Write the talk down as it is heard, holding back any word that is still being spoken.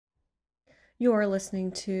You're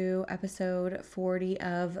listening to episode 40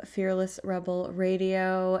 of Fearless Rebel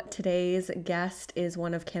Radio. Today's guest is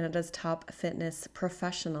one of Canada's top fitness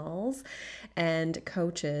professionals and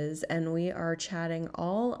coaches, and we are chatting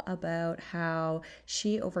all about how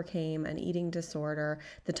she overcame an eating disorder,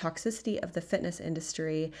 the toxicity of the fitness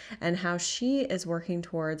industry, and how she is working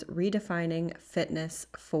towards redefining fitness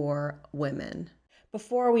for women.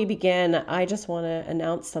 Before we begin, I just want to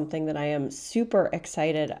announce something that I am super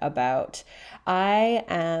excited about. I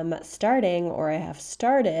have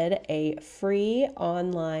started a free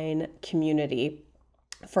online community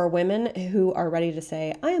for women who are ready to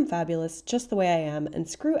say, I am fabulous just the way I am, and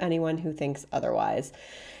screw anyone who thinks otherwise.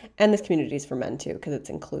 And this community is for men too, because it's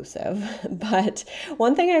inclusive. But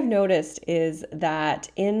one thing I've noticed is that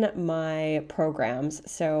in my programs,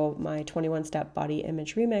 so my 21-step body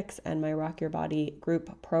image remix and my Rock Your Body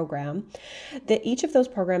group program, that each of those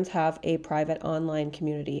programs have a private online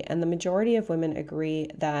community. And the majority of women agree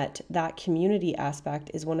that that community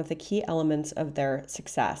aspect is one of the key elements of their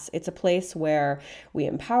success. It's a place where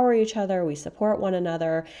we empower each other, we support one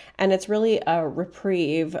another, and it's really a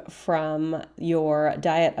reprieve from your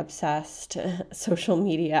diet-obsessed social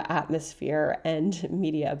media atmosphere and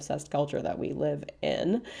media-obsessed culture that we live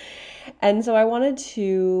in. And so I wanted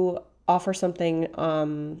to offer something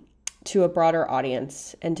to a broader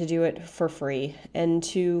audience and to do it for free and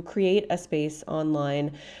to create a space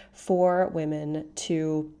online for women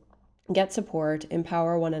to get support,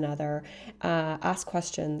 empower one another, ask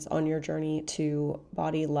questions on your journey to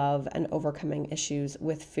body love and overcoming issues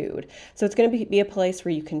with food. So it's going to be a place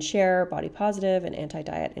where you can share body positive and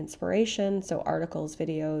anti-diet inspiration, so articles,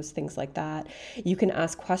 videos, things like that. You can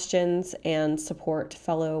ask questions and support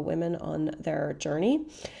fellow women on their journey.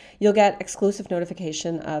 You'll get exclusive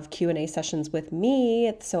notification of Q&A sessions with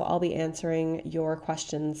me, so I'll be answering your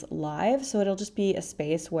questions live. So it'll just be a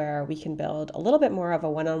space where we can build a little bit more of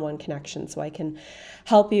a one-on-one connection, so I can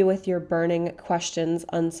help you with your burning questions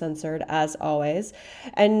uncensored as always.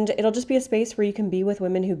 And it'll just be a space where you can be with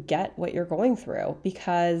women who get what you're going through,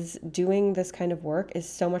 because doing this kind of work is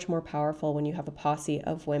so much more powerful when you have a posse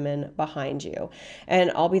of women behind you.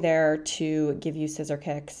 And I'll be there to give you scissor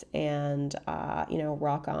kicks and,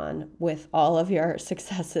 rock on with all of your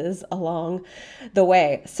successes along the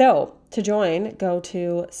way. So to join, go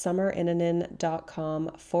to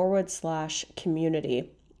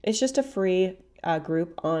summerinanen.com/community. It's just a free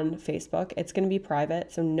group on Facebook. It's going to be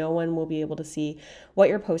private, so no one will be able to see what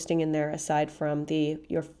you're posting in there aside from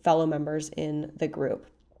your fellow members in the group.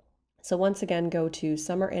 So once again, go to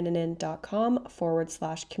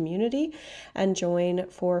summerinanen.com/community and join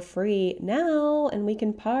for free now, and we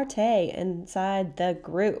can partay inside the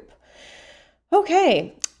group.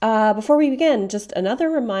 Okay, before we begin, just another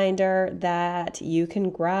reminder that you can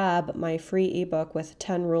grab my free ebook with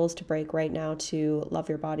 10 rules to break right now to love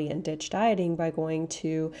your body and ditch dieting by going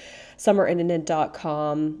to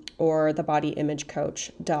summerinanen.com or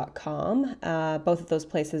thebodyimagecoach.com. Both of those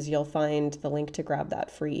places you'll find the link to grab that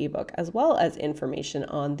free ebook, as well as information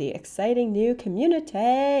on the exciting new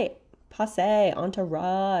community, Passe,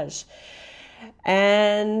 Entourage.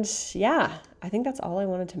 And yeah, I think that's all I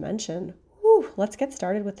wanted to mention. Let's get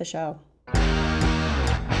started with the show.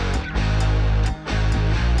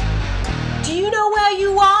 Do you know where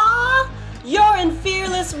you are? You're in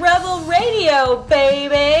Fearless Rebel Radio,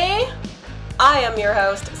 baby! I am your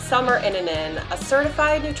host, Summer Inanen, a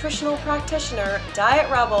certified nutritional practitioner, diet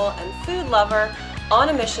rebel, and food lover on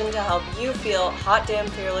a mission to help you feel hot damn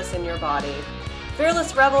fearless in your body.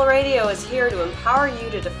 Fearless Rebel Radio is here to empower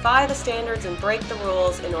you to defy the standards and break the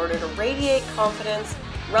rules in order to radiate confidence,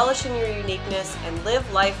 relish in your uniqueness, and live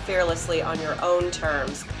life fearlessly on your own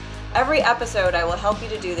terms. Every episode, I will help you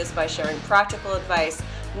to do this by sharing practical advice,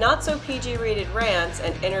 not so PG-rated rants,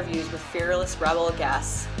 and interviews with Fearless Rebel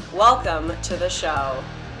guests. Welcome to the show.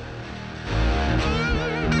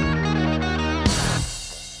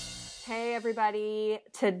 Hey everybody,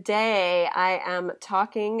 today I am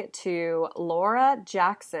talking to Laura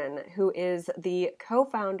Jackson, who is the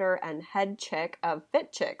co-founder and head chick of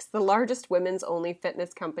Fit Chicks, the largest women's only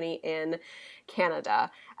fitness company in Canada.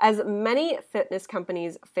 As many fitness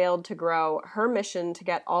companies failed to grow, her mission to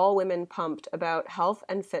get all women pumped about health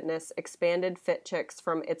and fitness expanded Fit Chicks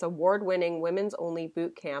from its award-winning women's-only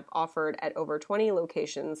boot camp offered at over 20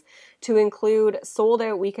 locations to include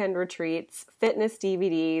sold-out weekend retreats, fitness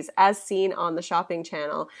DVDs, as seen on the shopping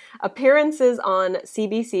channel, appearances on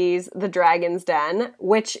CBC's The Dragon's Den,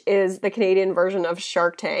 which is the Canadian version of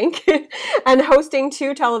Shark Tank, and hosting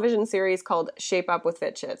 2 television series called Shape Up with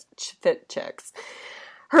Fit Chicks.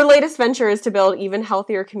 Her latest venture is to build even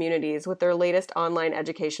healthier communities with their latest online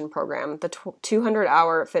education program, the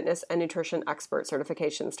 200-hour fitness and nutrition expert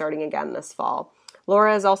certification starting again this fall.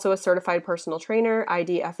 Laura is also a certified personal trainer,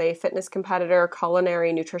 IDFA fitness competitor,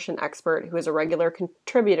 culinary nutrition expert who is a regular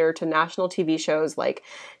contributor to national TV shows like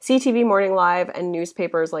CTV Morning Live and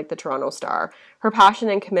newspapers like the Toronto Star. Her passion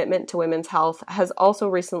and commitment to women's health has also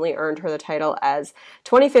recently earned her the title as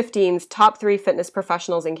 2015's Top 3 Fitness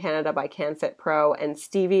Professionals in Canada by CanFit Pro and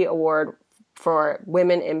Stevie Award for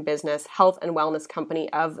Women in Business Health and Wellness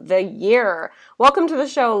Company of the Year. Welcome to the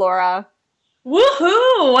show, Laura.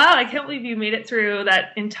 Woohoo! Wow, I can't believe you made it through that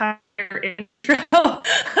entire intro.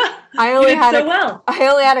 I only had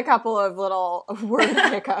a couple of little word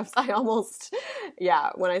hiccups.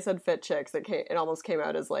 When I said fit chicks, it almost came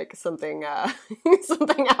out as like something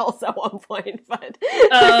something else at one point. But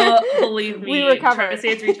believe me, we recovered. Try to say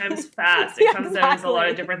it 3 times fast. It comes out as a lot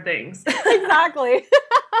of different things. Exactly.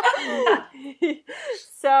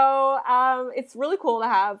 So it's really cool to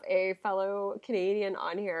have a fellow Canadian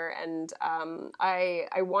on here, and I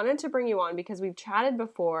wanted to bring you on because we've chatted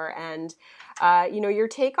before, and your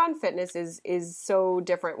take on fitness is so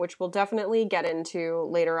different, which we'll definitely get into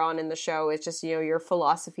later on in the show. It's just your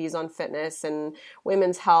philosophies on fitness and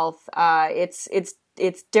women's health.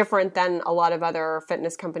 It's different than a lot of other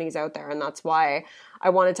fitness companies out there, and that's why I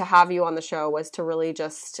wanted to have you on the show, was to really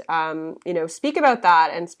just speak about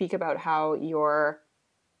that and speak about how your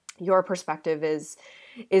perspective is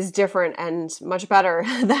different and much better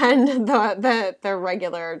than the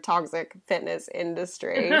regular toxic fitness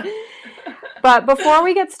industry. But before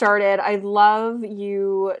we get started, I'd love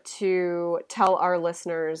you to tell our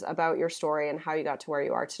listeners about your story and how you got to where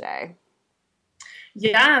you are today.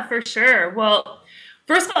 Yeah, for sure. Well,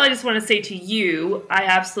 first of all, I just want to say to you, I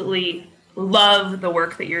absolutely love the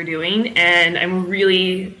work that you're doing, and I'm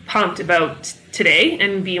really pumped about today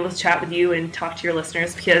and being able to chat with you and talk to your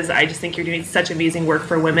listeners, because I just think you're doing such amazing work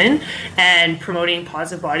for women and promoting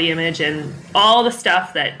positive body image and all the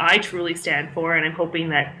stuff that I truly stand for, and I'm hoping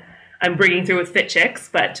that I'm bringing through with Fit Chicks.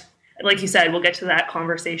 But like you said, we'll get to that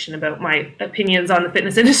conversation about my opinions on the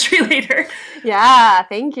fitness industry later. Yeah,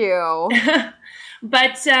 thank you.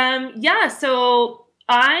 But so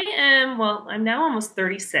I'm now almost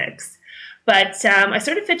 36. But I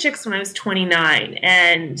started Fit Chicks when I was 29,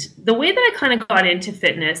 and the way that I kind of got into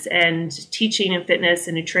fitness and teaching in fitness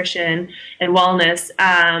and nutrition and wellness,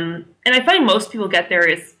 and I find most people get there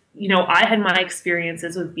is, I had my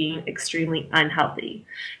experiences with being extremely unhealthy.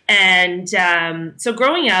 And so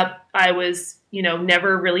growing up, I was,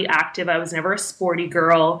 never really active. I was never a sporty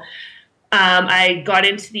girl. I got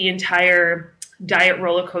into the entire diet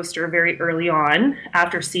roller coaster very early on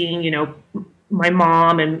after seeing, my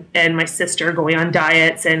mom and my sister going on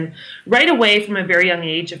diets. And right away from a very young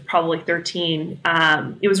age of probably 13,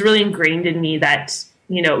 it was really ingrained in me that,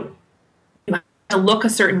 you have to look a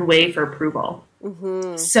certain way for approval.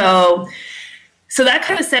 Mm-hmm. So that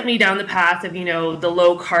kind of set me down the path of, the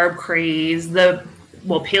low carb craze,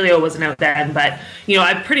 paleo wasn't out then, but,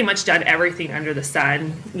 I've pretty much done everything under the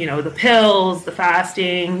sun, the pills, the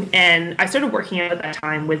fasting. And I started working out at that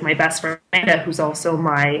time with my best friend, Amanda, who's also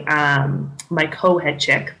my co-head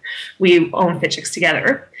chick. We own Fit Chicks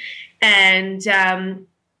together. And,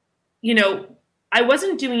 I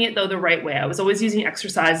wasn't doing it, though, the right way. I was always using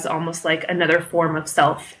exercise as almost like another form of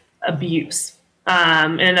self-abuse.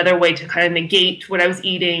 And another way to kind of negate what I was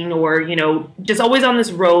eating, or, just always on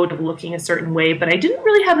this road of looking a certain way. But I didn't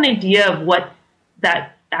really have an idea of what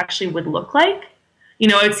that actually would look like.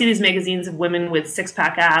 I'd see these magazines of women with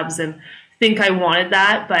 6-pack abs and think I wanted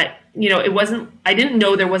that. But, I didn't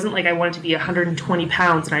know there wasn't like I wanted to be 120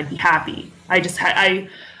 pounds and I'd be happy. I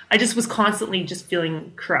just was constantly just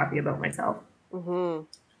feeling crappy about myself. Mm-hmm.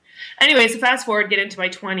 Anyway, so fast forward, get into my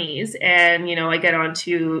 20s, and, I get on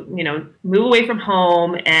to, move away from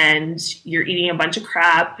home, and you're eating a bunch of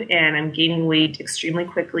crap, and I'm gaining weight extremely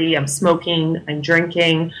quickly. I'm smoking, I'm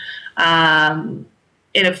drinking,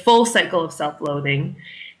 in a full cycle of self-loathing.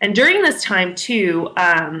 And during this time, too,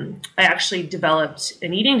 I actually developed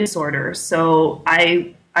an eating disorder. So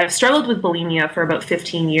I've struggled with bulimia for about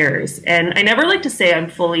 15 years, and I never like to say I'm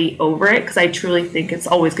fully over it, because I truly think it's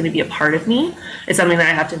always going to be a part of me. It's something that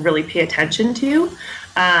I have to really pay attention to.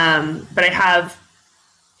 But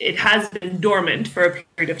it has been dormant for a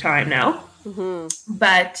period of time now. Mm-hmm.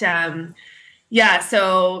 But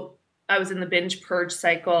so I was in the binge purge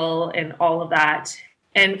cycle and all of that.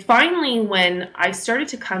 And finally, when I started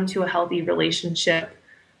to come to a healthy relationship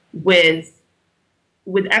with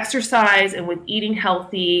exercise and with eating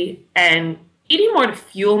healthy and eating more to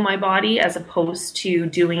fuel my body as opposed to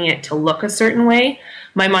doing it to look a certain way,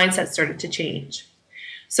 my mindset started to change.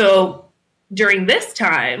 So during this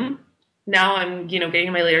time, now I'm, getting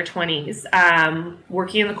in my later 20s,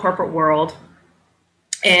 working in the corporate world,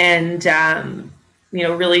 and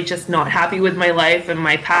really just not happy with my life and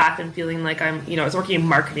my path, and feeling like I was working in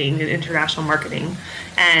marketing and international marketing.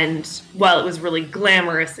 And while it was really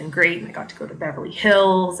glamorous and great, and I got to go to Beverly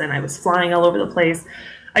Hills and I was flying all over the place,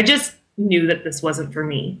 I just knew that this wasn't for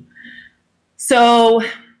me. So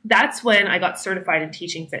that's when I got certified in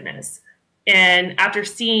teaching fitness. And after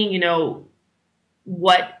seeing,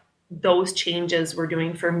 what those changes were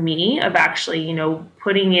doing for me, of actually,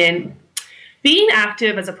 putting in being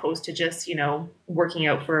active as opposed to just, working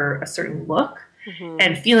out for a certain look,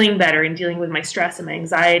 and feeling better and dealing with my stress and my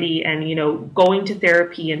anxiety, and, going to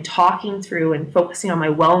therapy and talking through and focusing on my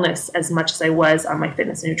wellness as much as I was on my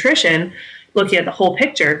fitness and nutrition, looking at the whole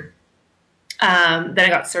picture. Then I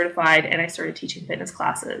got certified and I started teaching fitness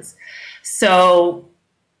classes. So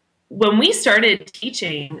when we started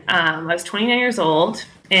teaching, I was 29 years old,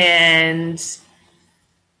 and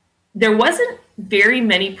there wasn't very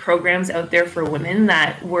many programs out there for women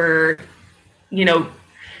that were,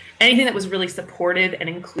 anything that was really supportive and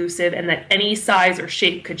inclusive, and that any size or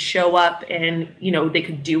shape could show up and, they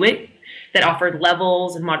could do it, that offered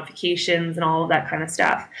levels and modifications and all of that kind of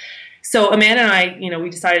stuff. So Amanda and I, we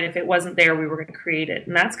decided if it wasn't there, we were going to create it.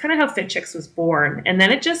 And that's kind of how Fit Chicks was born. And then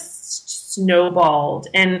it just snowballed.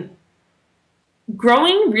 And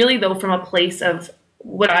growing really, though, from a place of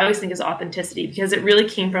what I always think is authenticity, because it really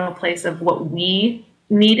came from a place of what we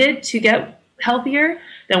needed to get healthier,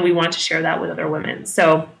 then we wanted to share that with other women.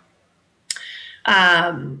 So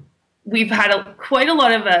we've had quite a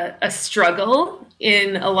lot of a struggle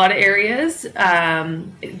in a lot of areas,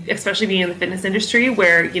 especially being in the fitness industry,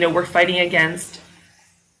 where, we're fighting against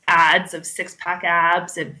ads of six-pack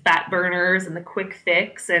abs and fat burners and the quick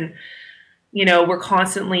fix. And, we're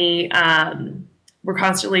constantly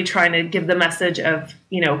trying to give the message of,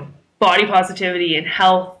 body positivity and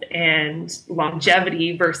health and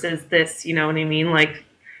longevity versus this, you know what I mean? Like,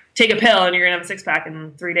 take a pill and you're going to have a six-pack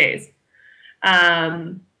in 3 days.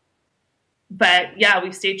 But yeah,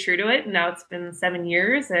 we've stayed true to it. And now it's been 7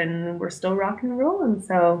 years and we're still rocking and rolling.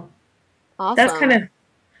 So awesome. That's kind of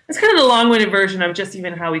the long-winded version of just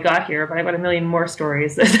even how we got here. But I've got a million more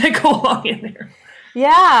stories that go along in there.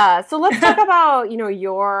 Yeah. So let's talk about,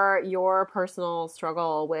 your personal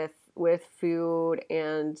struggle with food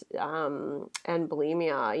and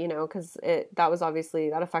bulimia, because that was obviously,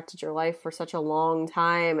 that affected your life for such a long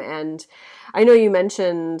time. And I know you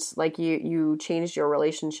mentioned like you changed your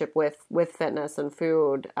relationship with fitness and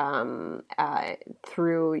food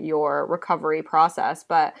through your recovery process.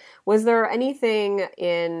 But was there anything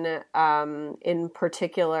in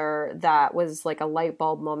particular that was like a light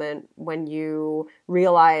bulb moment when you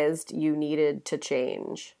realized you needed to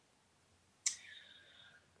change?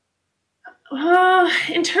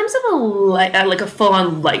 In terms of a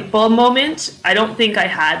full-on light bulb moment, I don't think I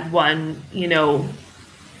had one.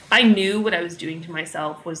 I knew what I was doing to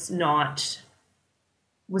myself was not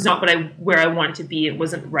where I wanted to be. It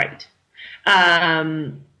wasn't right,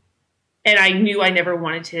 and I knew I never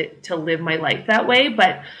wanted to live my life that way.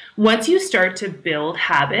 But once you start to build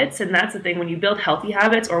habits, and that's the thing, when you build healthy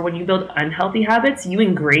habits or when you build unhealthy habits, you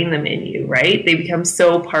ingrain them in you, right? They become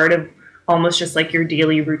so part of almost just like your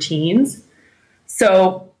daily routines.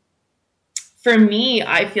 So for me,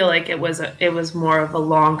 I feel like it was more of a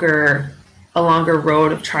longer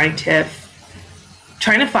road of trying to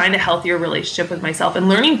find a healthier relationship with myself and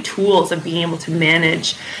learning tools of being able to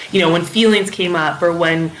manage, when feelings came up, or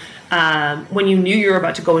when you knew you were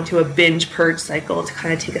about to go into a binge purge cycle, to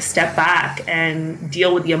kind of take a step back and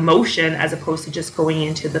deal with the emotion as opposed to just going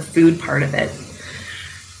into the food part of it.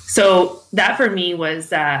 So that for me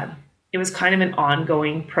was, it was kind of an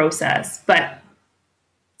ongoing process. But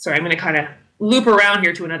sorry, I'm going to kind of loop around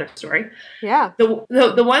here to another story. Yeah.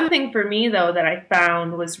 The one thing for me, though, that I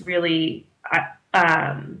found was really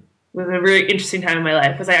was a really interesting time in my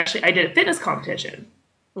life was I did a fitness competition.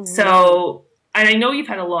 Mm-hmm. So, and I know you've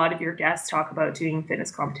had a lot of your guests talk about doing fitness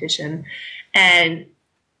competition, and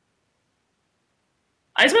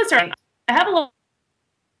I just want to start. I have a lot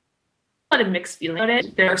of mixed feelings about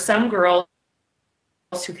it. There are some girls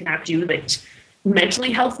who can do like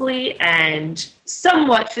mentally healthily and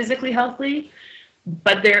somewhat physically healthily,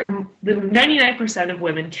 but the 99% of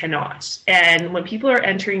women cannot. And when people are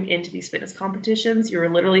entering into these fitness competitions, you're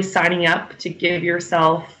literally signing up to give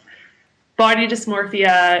yourself body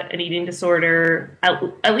dysmorphia, an eating disorder,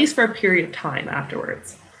 at least for a period of time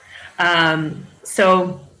afterwards.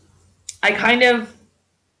 So I'm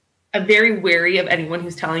very wary of anyone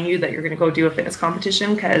who's telling you that you're going to go do a fitness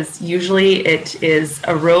competition, because usually it is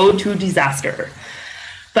a road to disaster.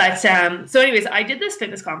 But so anyways, I did this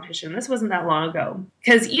fitness competition. This wasn't that long ago.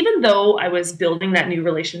 Because even though I was building that new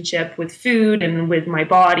relationship with food and with my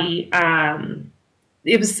body,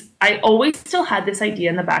 I always still had this idea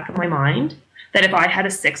in the back of my mind that if I had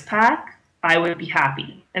a six pack, I would be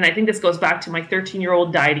happy. And I think this goes back to my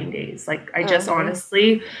 13-year-old dieting days. Like I just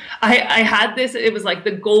honestly, I had this, it was like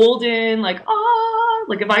the golden, like,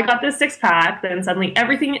 like if I got this six pack, then suddenly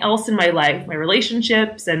everything else in my life, my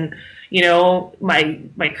relationships and, you know,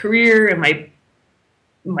 my career and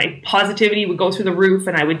my positivity would go through the roof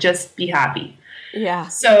and I would just be happy. Yeah.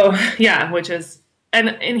 So yeah, which is, and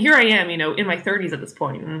here I am, you know, in my 30s at this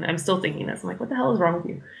point, and I'm still thinking this. I'm like, what the hell is wrong with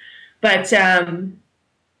you? But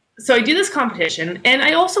so I do this competition, and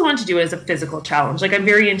I also want to do it as a physical challenge. Like I'm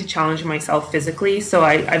very into challenging myself physically. So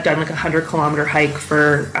I've done like a 100-kilometer hike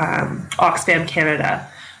for Oxfam Canada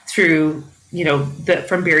through, you know,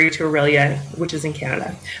 from Barrie to Orillia, which is in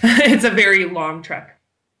Canada. It's a very long trek.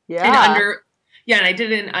 Yeah. And I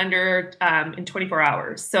did it in 24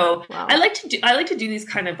 hours. So wow. I like to do these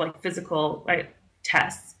kind of like physical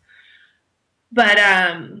tests. But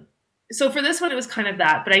so for this one, it was kind of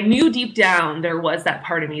that. But I knew deep down there was that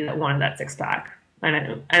part of me that wanted that six pack.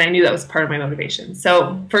 And I knew that was part of my motivation.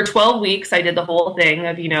 So for 12 weeks, I did the whole thing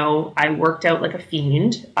of, you know, I worked out like a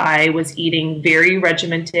fiend. I was eating very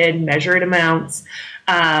regimented, measured amounts.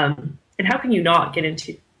 And how can you not get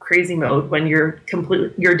into crazy mode when your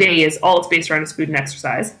day is all it's based around is food and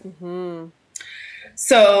exercise? Mm-hmm.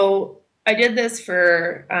 So I did this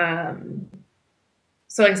for,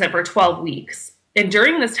 so like I said, for 12 weeks. And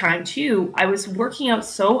during this time too, I was working out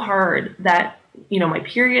so hard that, you know, my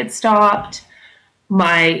period stopped.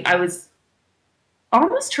 I was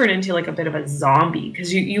almost turned into like a bit of a zombie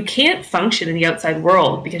because you can't function in the outside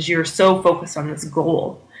world because you're so focused on this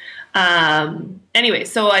goal. Anyway,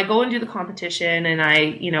 so I go and do the competition and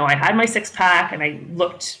I had my six pack and I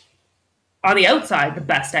looked on the outside the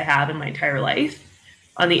best I have in my entire life.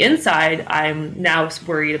 On the inside, I'm now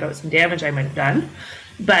worried about some damage I might have done.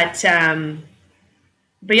 But yeah,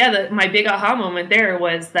 my big aha moment there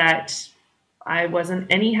was that I wasn't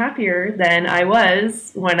any happier than I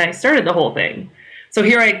was when I started the whole thing. So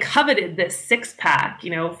here I coveted this six pack,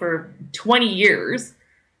 you know, for 20 years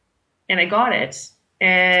and I got it.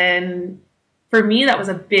 And for me, that was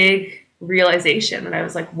a big realization that I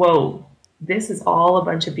was like, whoa, this is all a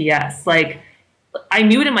bunch of BS. Like I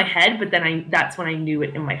knew it in my head, but then that's when I knew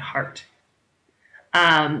it in my heart.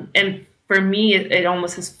 And for me, it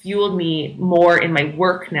almost has fueled me more in my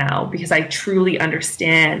work now because I truly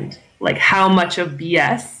understand like how much of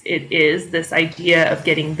BS it is, this idea of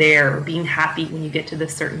getting there or being happy when you get to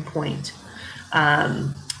this certain point,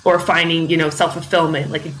 or finding, you know, self-fulfillment.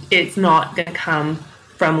 Like it's not going to come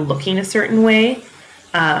from looking a certain way,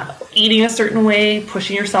 eating a certain way,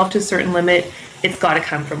 pushing yourself to a certain limit. It's got to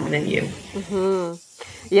come from within you. Mm-hmm.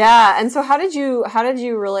 Yeah. And so how did you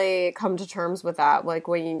really come to terms with that? Like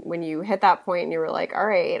when you hit that point and you were like, all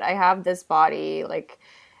right, I have this body, like,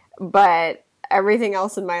 but everything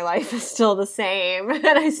else in my life is still the same and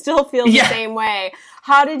I still feel the same way.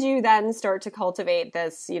 How did you then start to cultivate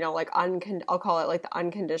this, you know, like I'll call it like the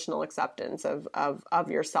unconditional acceptance of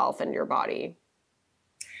yourself and your body?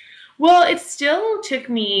 Well, it still took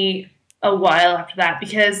me a while after that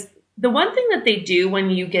because the one thing that they do when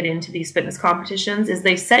you get into these fitness competitions is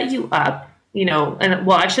they set you up, you know, and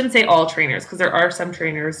well, I shouldn't say all trainers because there are some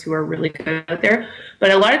trainers who are really good out there, but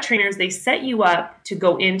a lot of trainers, they set you up to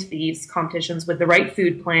go into these competitions with the right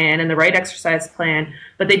food plan and the right exercise plan,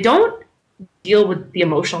 but they don't deal with the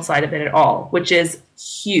emotional side of it at all, which is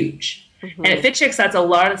huge. Mm-hmm. And at Fit Chicks, that's a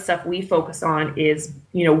lot of the stuff we focus on is,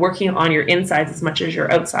 you know, working on your insides as much as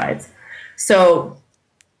your outsides. So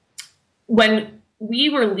when we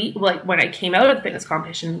were when I came out of the fitness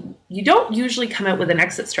competition, you don't usually come out with an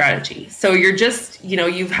exit strategy. So you're just, you know,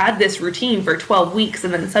 you've had this routine for 12 weeks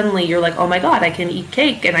and then suddenly you're like, oh my God, I can eat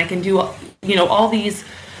cake and I can do, you know, all these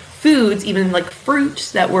foods, even like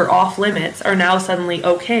fruit that were off limits are now suddenly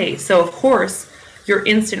okay. So of course, your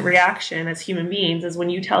instant reaction as human beings is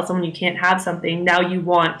when you tell someone you can't have something, now you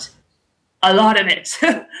want a lot of it.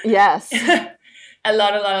 Yes. a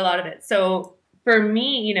lot of it. So for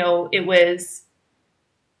me, you know, it was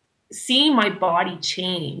seeing my body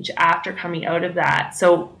change after coming out of that.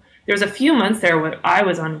 So there was a few months there where I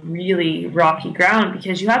was on really rocky ground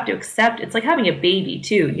because you have to accept it's like having a baby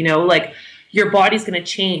too, you know, like your body's going to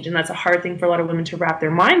change. And that's a hard thing for a lot of women to wrap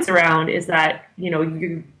their minds around is that, you know,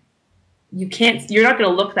 you're not going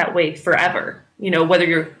to look that way forever, you know, whether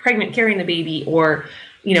you're pregnant, carrying the baby or,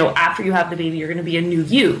 you know, after you have the baby, you're going to be a new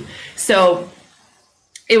you. So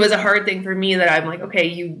it was a hard thing for me that I'm like, okay,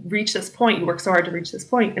 you reach this point, you work so hard to reach this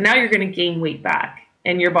point, and now you're going to gain weight back.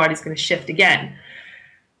 and your body's going to shift again.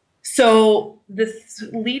 So this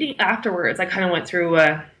leading afterwards, I kind of went through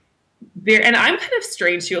a very, and I'm kind of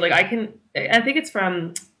strange too. Like I think it's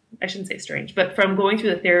from, I shouldn't say strange, but from going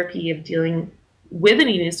through the therapy of dealing with an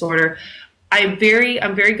eating disorder, I'm very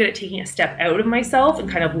good at taking a step out of myself and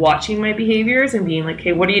kind of watching my behaviors and being like,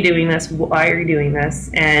 hey, what are you doing this? Why are you doing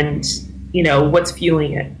this? And, what's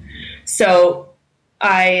fueling it? So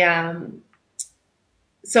I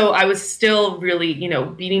was still really,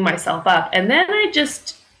 beating myself up. And then I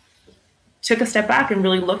just took a step back and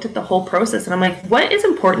really looked at the whole process. And I'm like, what is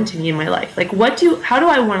important to me in my life? Like, how do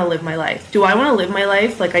I want to live my life? Do I want to live my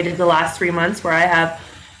life like I did the last 3 months where I have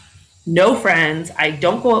no friends, I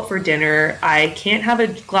don't go out for dinner, I can't have a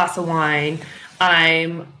glass of wine,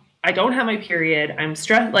 I don't have my period, I'm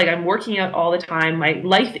stressed, like I'm working out all the time, my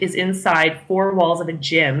life is inside 4 walls of a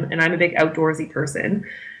gym, and I'm a big outdoorsy person.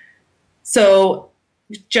 So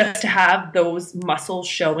just to have those muscles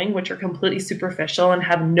showing, which are completely superficial and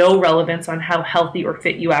have no relevance on how healthy or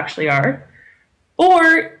fit you actually are?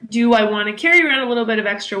 Or do I want to carry around a little bit of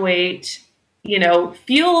extra weight,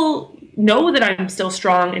 know that I'm still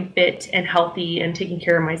strong and fit and healthy and taking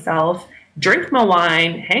care of myself, drink my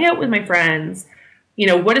wine, hang out with my friends,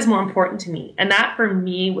 what is more important to me? And that for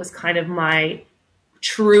me was kind of my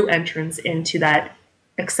true entrance into that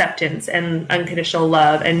acceptance and unconditional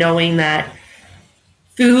love, and knowing that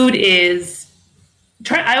food is,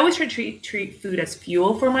 I always try to treat food as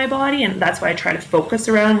fuel for my body, and that's why I try to focus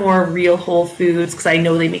around more real whole foods, because I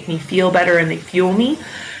know they make me feel better and they fuel me.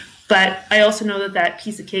 But I also know that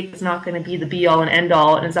piece of cake is not going to be the be all and end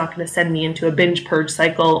all, and it's not going to send me into a binge purge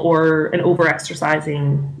cycle or an over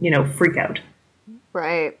exercising, freak out.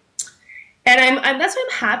 Right. And that's why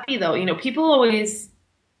I'm happy though. People always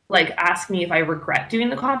like ask me if I regret doing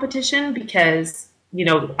the competition, because,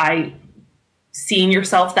 seeing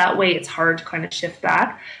yourself that way, it's hard to kind of shift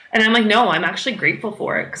back. And I'm like, no, I'm actually grateful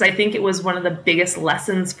for it, because I think it was one of the biggest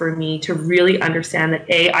lessons for me to really understand that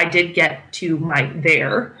I did get to my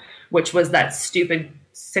there, which was that stupid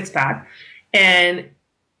 6-pack. And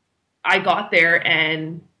I got there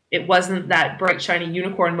and it wasn't that bright, shiny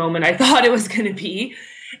unicorn moment I thought it was going to be.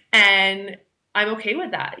 And I'm okay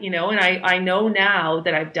with that, and I know now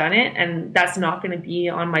that I've done it, and that's not going to be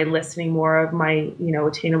on my list anymore of my,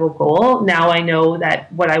 attainable goal. Now I know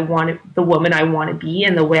that what I want, the woman I want to be,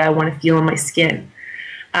 and the way I want to feel in my skin.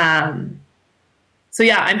 So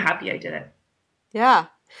yeah, I'm happy I did it. Yeah.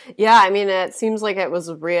 Yeah, I mean, it seems like it was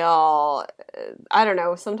real. I don't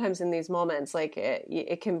know, sometimes in these moments, like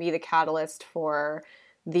it can be the catalyst for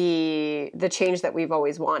the change that we've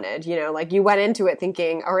always wanted. Like you went into it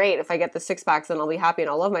thinking, all right, if I get the 6-packs, then I'll be happy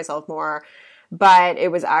and I'll love myself more. But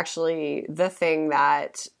it was actually the thing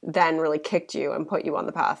that then really kicked you and put you on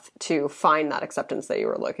the path to find that acceptance that you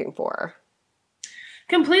were looking for.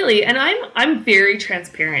 Completely. And I'm very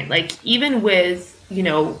transparent. Like even with,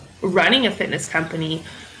 running a fitness company,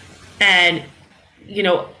 and,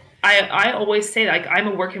 I always say, like, I'm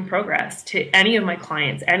a work in progress to any of my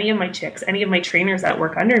clients, any of my chicks, any of my trainers that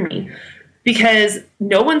work under me, because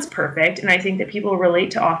no one's perfect. And I think that people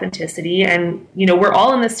relate to authenticity, and, we're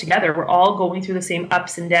all in this together. We're all going through the same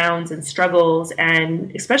ups and downs and struggles,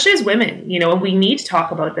 and especially as women, and we need to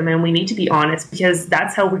talk about them, and we need to be honest, because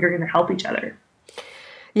that's how we're going to help each other.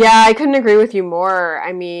 Yeah, I couldn't agree with you more.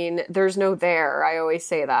 I mean, there's no there. I always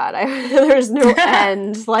say that. There's no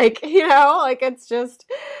end. Like, it's just,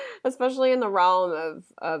 especially in the realm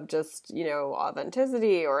of just,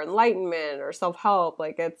 authenticity or enlightenment or self-help,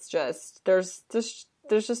 like it's just, there's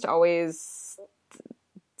just always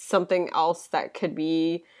something else that could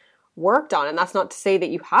be worked on. And that's not to say that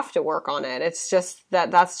you have to work on it. It's just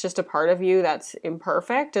that's just a part of you that's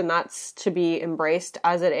imperfect, and that's to be embraced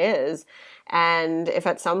as it is. And if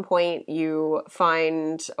at some point you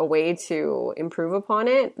find a way to improve upon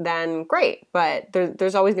it, then great. But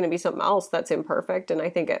there's always going to be something else that's imperfect. And I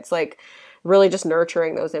think it's like really just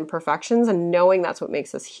nurturing those imperfections and knowing that's what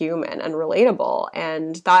makes us human and relatable.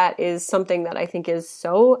 And that is something that I think is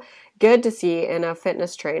so good to see in a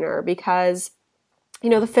fitness trainer, because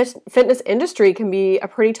the fitness industry can be a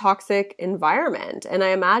pretty toxic environment. And I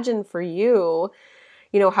imagine for you,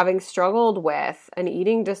 having struggled with an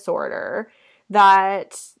eating disorder,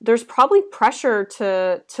 that there's probably pressure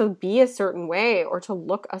to be a certain way or to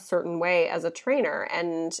look a certain way as a trainer.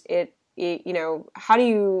 And it how do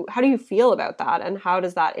you feel about that? And how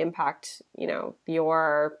does that impact,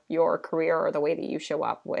 your career or the way that you show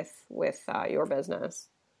up with your business?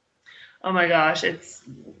 Oh my gosh,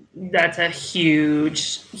 that's a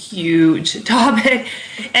huge, huge topic.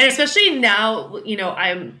 And especially now,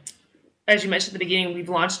 as you mentioned at the beginning, we've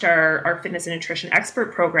launched our fitness and nutrition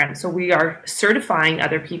expert program. So we are certifying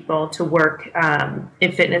other people to work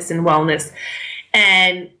in fitness and wellness.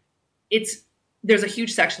 And it's there's a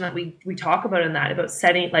huge section that we talk about in that, about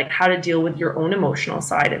setting, like, how to deal with your own emotional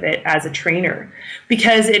side of it as a trainer,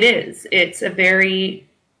 because it's a very,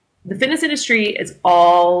 the fitness industry is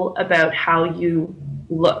all about how you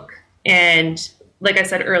look. And like I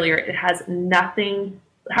said earlier, it has nothing,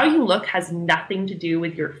 how you look has nothing to do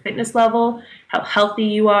with your fitness level, how healthy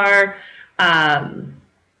you are, how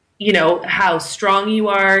strong you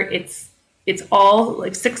are. It's all,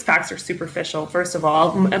 like, six packs are superficial. First of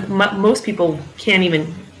all, most people can't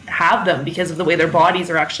even have them because of the way their bodies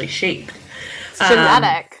are actually shaped. It's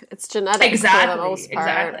genetic. It's genetic. Exactly. For the most part.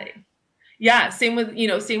 Exactly. Yeah. Same with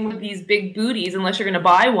these big booties, unless you're going to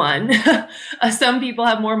buy one. Some people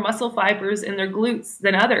have more muscle fibers in their glutes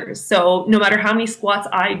than others. So no matter how many squats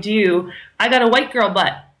I do, I got a white girl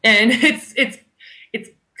butt, and it's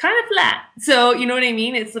kind of flat. So you know what I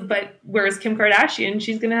mean? But whereas Kim Kardashian,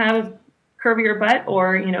 she's going to have a curvier butt,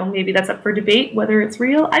 or maybe that's up for debate whether it's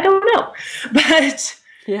real. I don't know.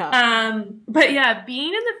 But yeah,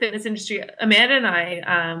 being in the fitness industry, Amanda and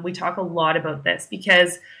I, we talk a lot about this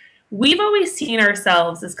because we've always seen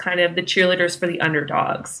ourselves as kind of the cheerleaders for the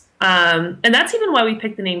underdogs. And that's even why we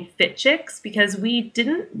picked the name Fit Chicks, because we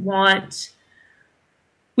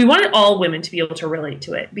wanted all women to be able to relate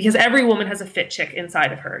to it, because every woman has a fit chick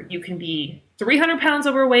inside of her. You can be 300 pounds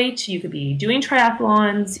overweight, you could be doing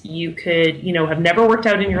triathlons, you could, have never worked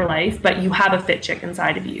out in your life, but you have a fit chick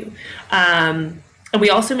inside of you. And we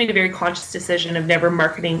also made a very conscious decision of never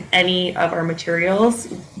marketing any of our materials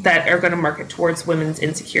that are going to market towards women's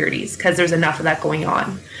insecurities, because there's enough of that going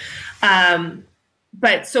on.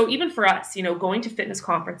 But so even for us, going to fitness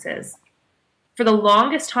conferences, for the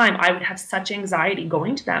longest time, I would have such anxiety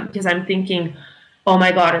going to them, because I'm thinking, oh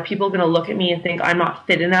my God, are people going to look at me and think I'm not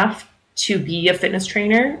fit enough to be a fitness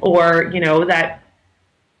trainer, or, that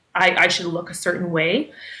I should look a certain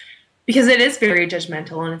way? Because it is very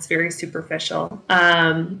judgmental and it's very superficial.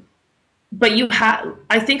 But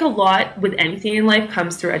I think a lot with anything in life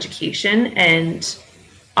comes through education. And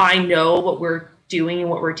I know what we're doing and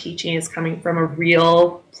what we're teaching is coming from a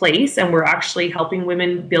real place, and we're actually helping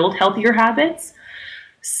women build healthier habits.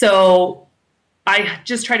 So I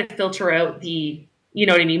just try to filter out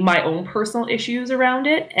my own personal issues around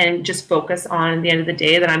it, and just focus on, at the end of the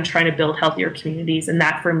day, that I'm trying to build healthier communities. And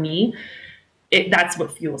that, for me, that's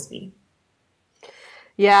what fuels me.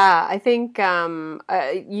 Yeah, I think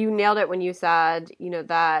you nailed it when you said,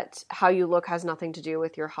 that how you look has nothing to do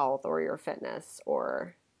with your health or your fitness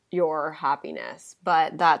or your happiness,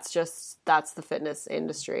 but that's the fitness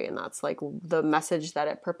industry, and that's like the message that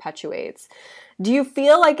it perpetuates. Do you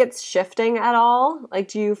feel like it's shifting at all? Like,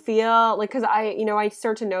 do you feel like, because I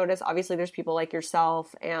start to notice, obviously there's people like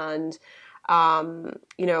yourself and other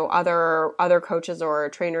coaches or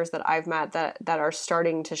trainers that I've met that are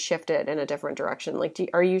starting to shift it in a different direction. Like,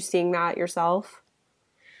 are you seeing that yourself?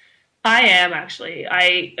 I am, actually.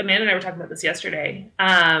 Amanda and I were talking about this yesterday.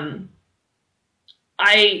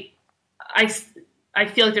 I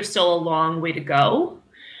feel like there's still a long way to go,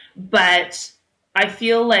 but I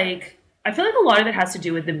feel like a lot of it has to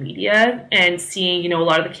do with the media, and seeing, a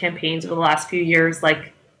lot of the campaigns over the last few years,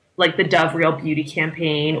 like the Dove Real Beauty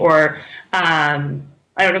campaign, or I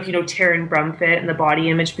don't know if you know Taryn Brumfitt and the body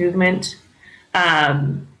image movement.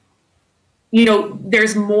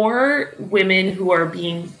 There's more women who are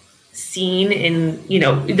being seen in,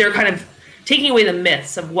 they're kind of taking away the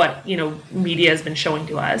myths of what, media has been showing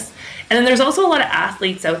to us. And then there's also a lot of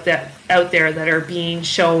athletes out there that are being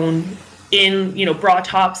shown in, bra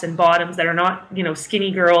tops and bottoms that are not,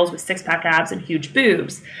 skinny girls with six-pack abs and huge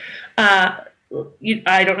boobs. I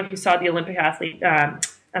don't know if you saw the Olympic athlete,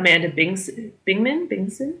 Amanda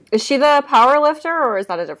Bingson. Is she the power lifter, or is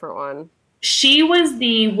that a different one? She was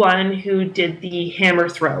the one who did the hammer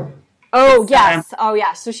throw. Oh, yes.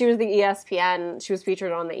 So she was the ESPN. She was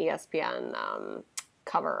featured on the ESPN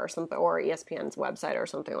cover or something, or ESPN's website or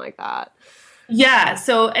something like that. Yeah.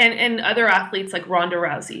 So, and other athletes like Ronda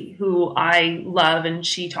Rousey, who I love, and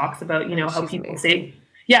she talks about, how people say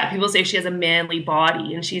she has a manly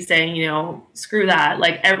body, and she's saying, screw that.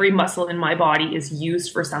 Like, every muscle in my body is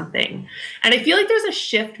used for something. And I feel like there's a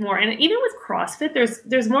shift more, and even with CrossFit,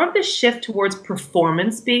 there's more of this shift towards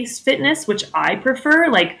performance-based fitness, which I prefer.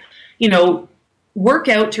 Like, work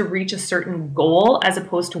out to reach a certain goal, as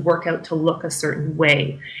opposed to work out to look a certain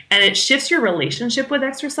way. And it shifts your relationship with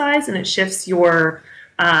exercise, and it shifts your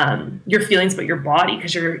feelings about your body,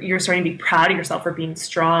 because you're starting to be proud of yourself for being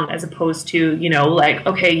strong, as opposed to, like,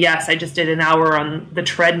 okay, yes, I just did an hour on the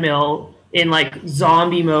treadmill, in like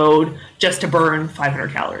zombie mode just to burn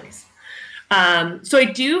 500 calories. So I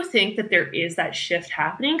do think that there is that shift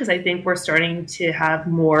happening, because I think we're starting to have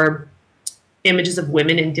more images of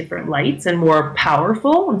women in different lights and more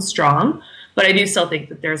powerful and strong. But I do still think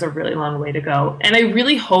that there's a really long way to go. And I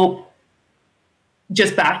really hope,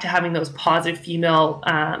 just back to having those positive female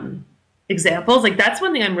examples, like that's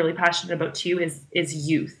one thing I'm really passionate about too, is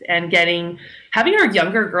youth and having our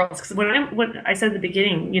younger girls. Because when I said at the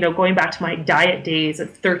beginning, going back to my diet days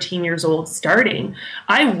at 13 years old starting,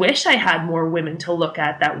 I wish I had more women to look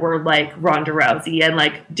at that were like Ronda Rousey and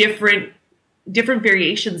like different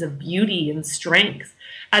variations of beauty and strength,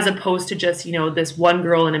 as opposed to just, this one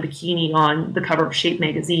girl in a bikini on the cover of Shape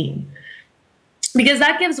magazine. Because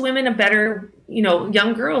that gives women a better,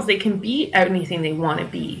 young girls, they can be anything they want to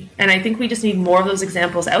be. And I think we just need more of those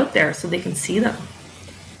examples out there so they can see them.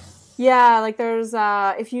 Yeah, like there's,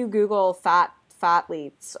 if you Google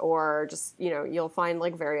fatleets, or just, you'll find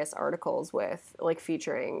like various articles with like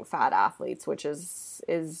featuring fat athletes, which is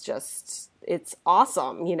just, it's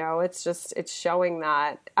awesome. It's showing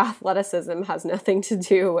that athleticism has nothing to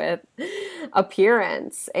do with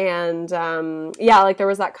appearance. And like there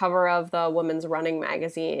was that cover of the Women's Running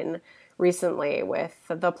magazine recently with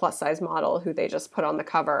the plus size model who they just put on the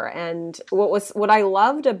cover. And what I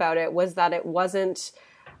loved about it was that it wasn't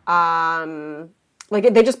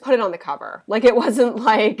like they just put it on the cover. Like it wasn't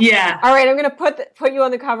like, yeah, all right, I'm going to put you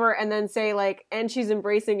on the cover and then say like, and she's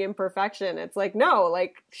embracing imperfection. It's like, no,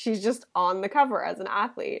 like she's just on the cover as an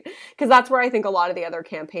athlete. Because that's where I think a lot of the other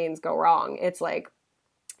campaigns go wrong. It's like,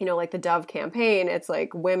 like the Dove campaign, it's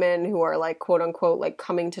like women who are like, quote unquote, like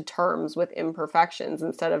coming to terms with imperfections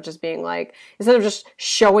instead of just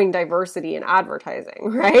showing diversity in advertising,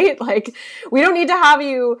 right? Like we don't need to have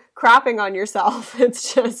you crapping on yourself.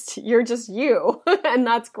 It's just, you're just you. And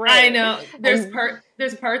that's great. I know there's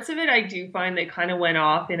parts of it I do find they kind of went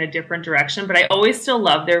off in a different direction, but I always still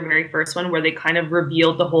love their very first one where they kind of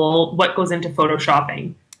revealed the whole, what goes into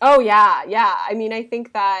photoshopping. Oh, yeah. Yeah. I mean, I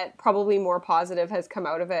think that probably more positive has come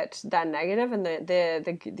out of it than negative. And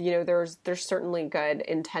there's certainly good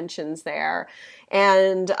intentions there.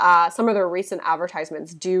 And some of their recent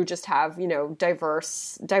advertisements do just have,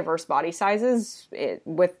 diverse body sizes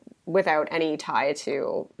without any tie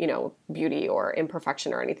to, beauty or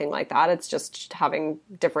imperfection or anything like that. It's just having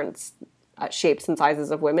different shapes and sizes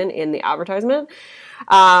of women in the advertisement.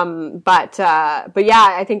 But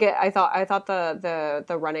yeah, I thought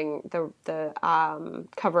the running, the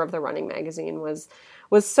cover of the running magazine was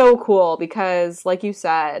so cool because like you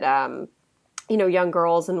said, young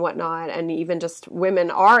girls and whatnot, and even just women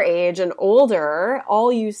our age and older,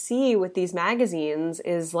 all you see with these magazines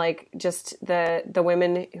is like just the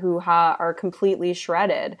women who are completely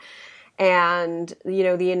shredded. And,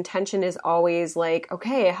 the intention is always like,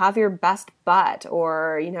 okay, have your best butt,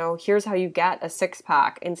 or, here's how you get a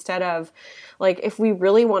 6-pack, instead of like, if we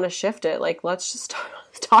really want to shift it, like, let's just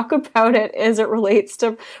talk about it as it relates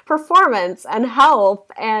to performance and health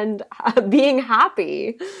and being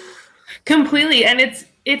happy. Completely. And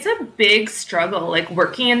it's a big struggle, like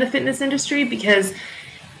working in the fitness industry, because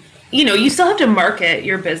you still have to market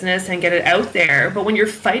your business and get it out there. But when you're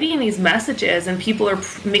fighting these messages and people are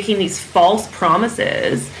making these false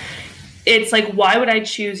promises, it's like, why would I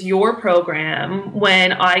choose your program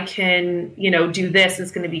when I can, do this?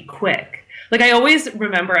 It's going to be quick. Like I always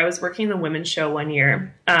remember I was working the women's show one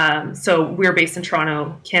year. So we're based in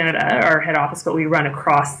Toronto, Canada, our head office, but we run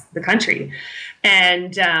across the country.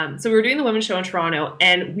 And so we were doing the women's show in Toronto,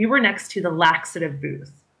 and we were next to the laxative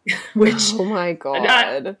booth. Which, oh my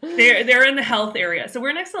God, they're in the health area. So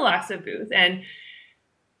we're next to the laxative booth, and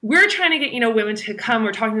we're trying to get, women to come.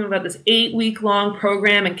 We're talking about this 8-week long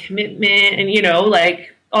program and commitment and,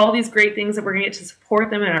 like all these great things that we're going to get to support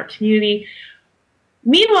them in our community.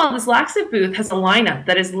 Meanwhile, this laxative booth has a lineup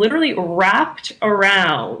that is literally wrapped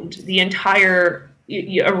around the entire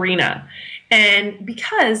arena. And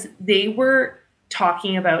because they were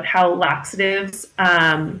talking about how laxatives,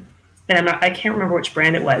 and I can't remember which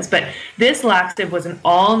brand it was, but this laxative was an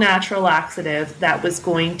all-natural laxative that was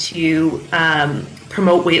going to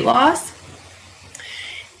promote weight loss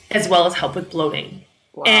as well as help with bloating.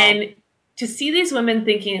 Wow. And to see these women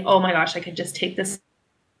thinking, oh my gosh, I could just take this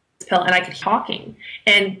pill and I could keep talking.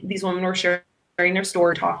 And these women were sharing their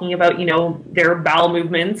story, talking about, their bowel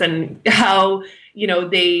movements and how,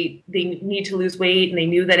 they need to lose weight, and they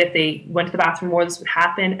knew that if they went to the bathroom more, this would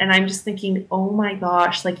happen. And I'm just thinking, oh my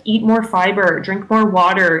gosh, like eat more fiber, drink more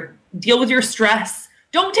water, deal with your stress.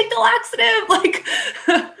 Don't take the laxative. Like,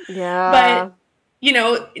 yeah. But,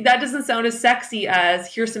 that doesn't sound as sexy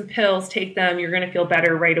as here's some pills, take them. You're going to feel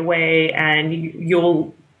better right away. And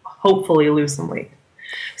you'll hopefully lose some weight.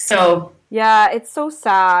 So yeah, it's so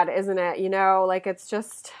sad, isn't it? You know, like it's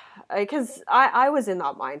just because I was in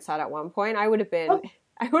that mindset at one point. I would have me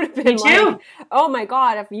been like, too. oh my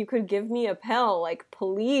God, if you could give me a pill, like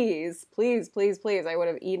please, please, please, please, I would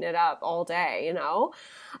have eaten it up all day, you know?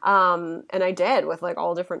 And I did with like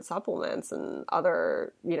all different supplements and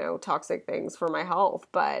other, you know, toxic things for my health.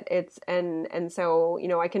 But and so, you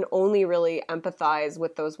know, I can only really empathize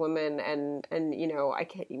with those women and, you know,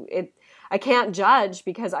 I can't judge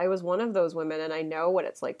because I was one of those women and I know what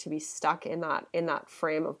it's like to be stuck in that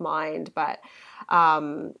frame of mind. But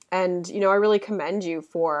and you know, I really commend you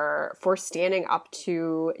for standing up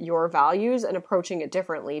to your values and approaching it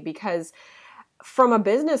differently, because from a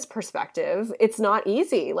business perspective, it's not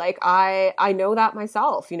easy. Like I know that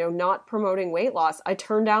myself, you know, not promoting weight loss. I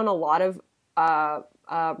turn down a lot of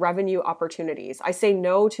revenue opportunities. I say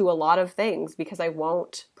no to a lot of things because I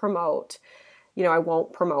won't promote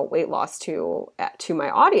weight loss to my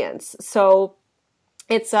audience. So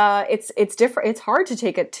it's different. It's hard to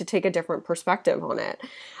take a different perspective on it.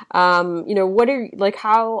 You know, what are like,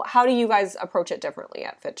 how do you guys approach it differently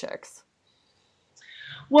at Fit Chicks?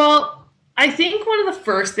 Well, I think one of the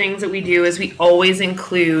first things that we do is we always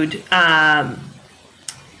include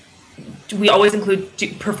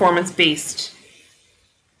performance-based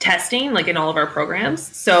testing, like in all of our programs.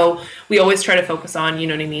 So we always try to focus on, you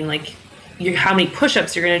know what I mean, like how many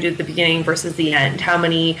push-ups you're going to do at the beginning versus the end, how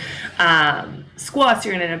many squats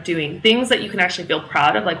you're going to end up doing, things that you can actually feel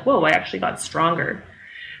proud of, like, whoa, I actually got stronger.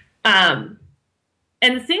 And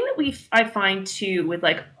the thing that I find too with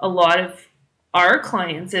like a lot of our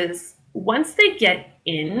clients is once they get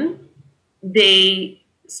in, they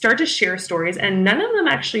start to share stories, and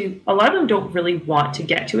a lot of them don't really want to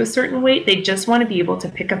get to a certain weight. They just want to be able to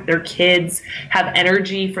pick up their kids, have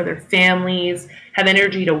energy for their families, have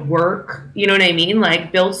energy to work, you know what I mean?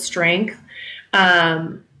 Like build strength.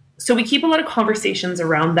 So we keep a lot of conversations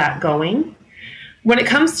around that going. When it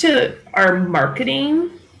comes to our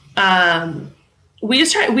marketing, we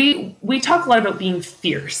talk a lot about being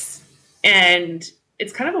fierce, and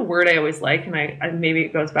it's kind of a word I always like, and I maybe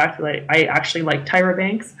it goes back to like I actually like Tyra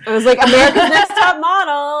Banks. I was like, America's Next Top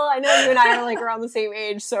Model. I know you and I are like around the same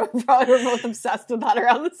age, so probably we're both obsessed with that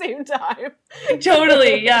around the same time.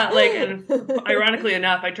 Totally, yeah. Like, and ironically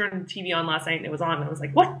enough, I turned the TV on last night and it was on, and I was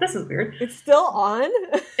like, "What? This is weird." It's still on?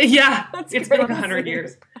 Yeah, it's been like 100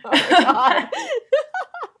 years. Oh my God.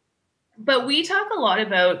 But we talk a lot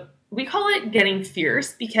about, we call it getting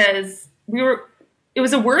fierce because it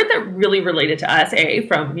was a word that really related to us,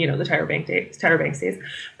 from, you know, the Tyra Banks days,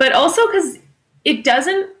 but also because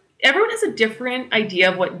everyone has a different idea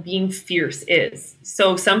of what being fierce is.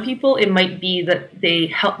 So some people, it might be that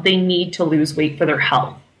they need to lose weight for their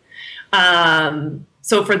health.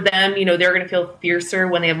 So for them, you know, they're going to feel fiercer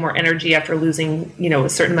when they have more energy after losing, you know, a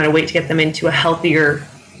certain amount of weight to get them into a healthier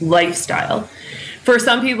lifestyle. For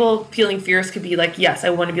some people, feeling fierce could be like, yes,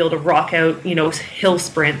 I want to be able to rock out, you know, hill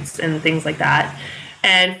sprints and things like that.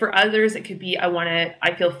 And for others, it could be,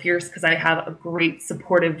 I feel fierce because I have a great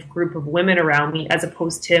supportive group of women around me, as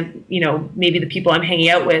opposed to, you know, maybe the people I'm hanging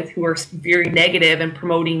out with who are very negative and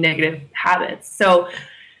promoting negative habits. So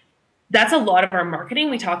that's a lot of our marketing.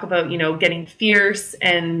 We talk about, you know, getting fierce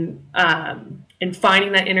and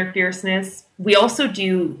finding that inner fierceness. We also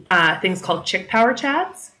do things called Chick Power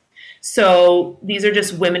Chats. So these are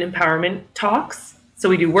just women empowerment talks. So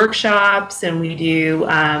we do workshops, and we do,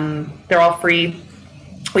 they're all free.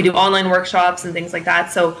 We do online workshops and things like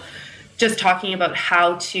that. So just talking about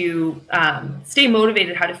how to stay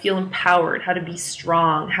motivated, how to feel empowered, how to be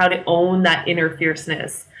strong, how to own that inner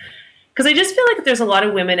fierceness. Because I just feel like there's a lot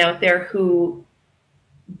of women out there who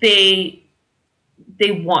they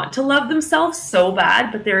want to love themselves so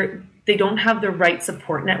bad, but they don't have the right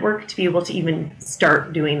support network to be able to even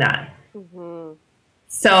start doing that. Mm-hmm.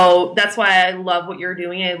 So that's why I love what you're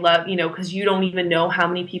doing. I love, you know, because you don't even know how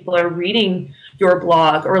many people are reading your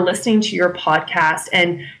blog or listening to your podcast,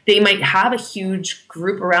 and they might have a huge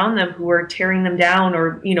group around them who are tearing them down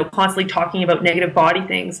or, you know, constantly talking about negative body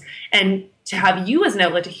things. And to have you as an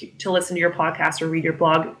outlet to listen to your podcast or read your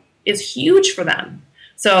blog is huge for them.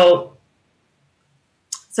 So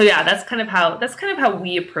yeah, that's kind of how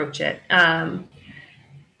we approach it.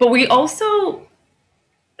 But we also,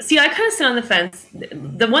 see, I kind of sit on the fence.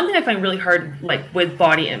 The one thing I find really hard, like with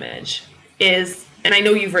body image, is, and I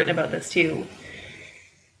know you've written about this too,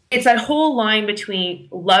 it's that whole line between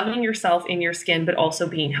loving yourself in your skin, but also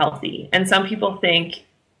being healthy. And some people think,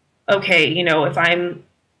 okay, you know,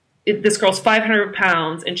 if this girl's 500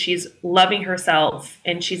 pounds and she's loving herself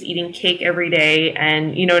and she's eating cake every day,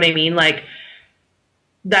 and you know what I mean? Like,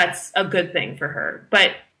 that's a good thing for her.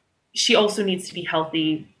 But she also needs to be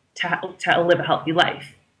healthy to live a healthy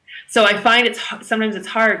life. So I find sometimes it's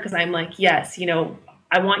hard because I'm like, yes,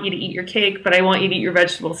 I want you to eat your cake, but I want you to eat your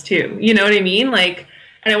vegetables too. You know what I mean? Like,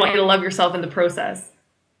 and I want you to love yourself in the process.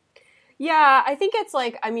 Yeah, I think it's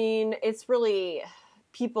like, I mean, it's really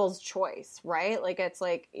people's choice, right? Like, it's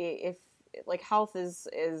like, if like health is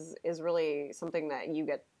really something that you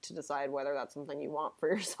get to decide whether that's something you want for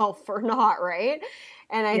yourself or not, right?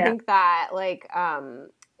 And I think that like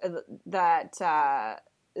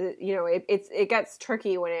it gets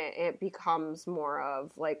tricky when it becomes more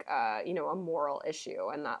of like a moral issue,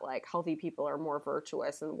 and that like healthy people are more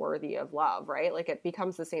virtuous and worthy of love, right? Like it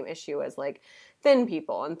becomes the same issue as like thin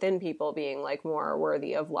people, and thin people being like more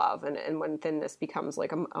worthy of love, and when thinness becomes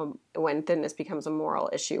like when thinness becomes a moral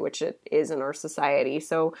issue, which it is in our society.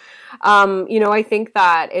 So I think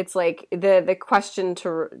that it's like the question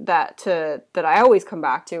that I always come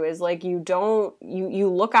back to is like, you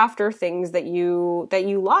look after things that you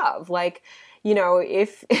love. Like,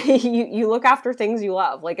 if you look after things you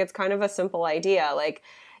love, like it's kind of a simple idea, like,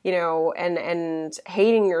 and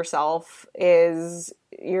hating yourself is,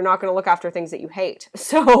 you're not going to look after things that you hate.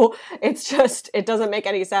 So it's just, it doesn't make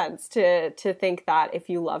any sense to think that if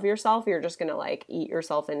you love yourself, you're just going to like eat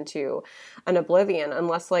yourself into an oblivion,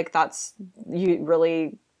 unless like that's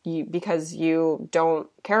because you don't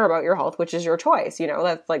care about your health, which is your choice,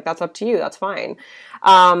 that's up to you. That's fine.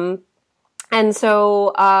 And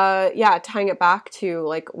so, tying it back to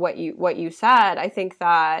like what you said, I think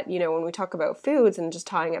that, when we talk about foods and just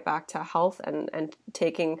tying it back to health and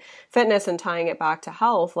taking fitness and tying it back to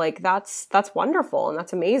health, like that's wonderful and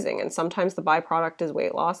that's amazing. And sometimes the byproduct is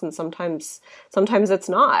weight loss, and sometimes it's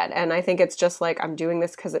not. And I think it's just like, I'm doing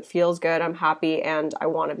this because it feels good, I'm happy, and I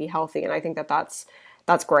want to be healthy. And I think that's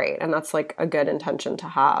great. And that's like a good intention to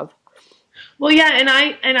have. Well, yeah. And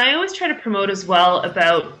I always try to promote as well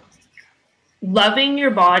about loving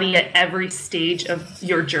your body at every stage of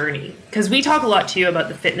your journey, because we talk a lot too about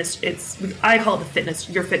the fitness. I call it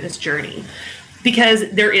your fitness journey,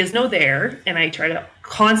 because there is no there, and I try to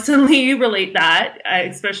constantly relate that,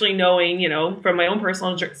 especially knowing, from my own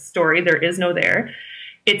personal story, there is no there.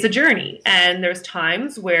 It's a journey, and there's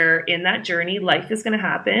times where in that journey life is going to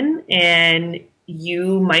happen, and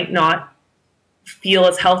you might not feel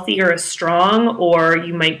as healthy or as strong, or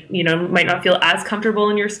you might not feel as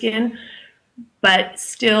comfortable in your skin, but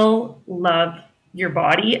still love your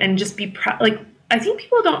body and just be proud. Like, I think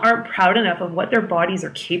people aren't proud enough of what their bodies are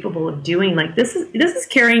capable of doing. Like, this is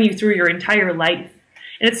carrying you through your entire life.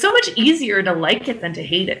 And it's so much easier to like it than to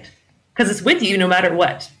hate it, because it's with you no matter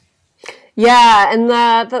what. Yeah, and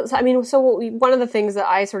that's, I mean, so one of the things that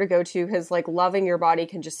I sort of go to, because like loving your body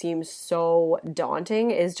can just seem so daunting,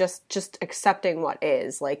 is just accepting what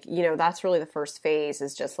is. Like, that's really the first phase,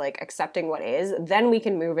 is just like accepting what is. Then we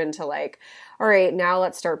can move into like, all right, now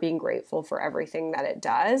let's start being grateful for everything that it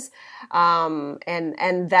does. And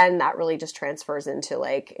then that really just transfers into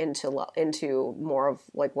more of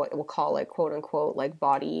like what we'll call like quote unquote like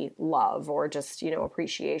body love, or just,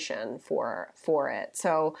 appreciation for it.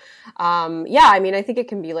 So, I mean, I think it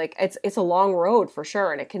can be like, it's a long road for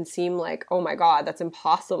sure. And it can seem like, oh my God, that's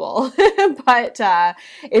impossible. But,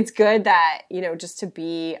 it's good that, just to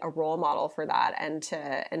be a role model for that, and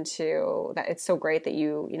to that it's so great that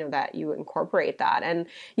that you incorporate that. And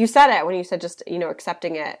you said it when you said just,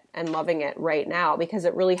 accepting it and loving it right now, because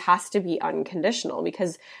it really has to be unconditional,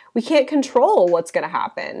 because we can't control what's going to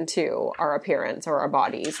happen to our appearance or our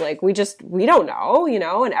bodies. Like we don't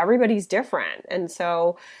know, and everybody's different. And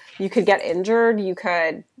so you could get injured,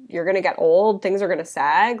 you're going to get old, things are going to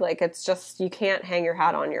sag. Like it's just, you can't hang your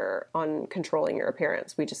hat on controlling your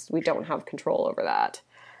appearance. We don't have control over that.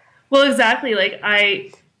 Well, exactly. Like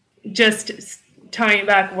I just tying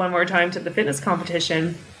back one more time to the fitness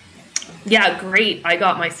competition. Yeah, great. I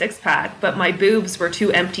got my 6-pack, but my boobs were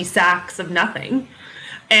 2 empty sacks of nothing.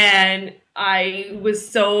 And I was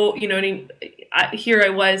so, here I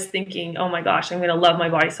was thinking, oh my gosh, I'm going to love my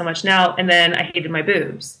body so much now. And then I hated my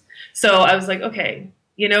boobs. So I was like, okay,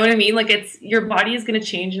 you know what I mean? Like your body is going to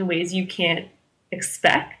change in ways you can't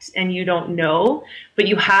expect and you don't know, but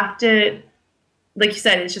you have to, like you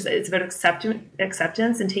said, it's about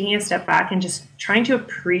acceptance and taking a step back and just trying to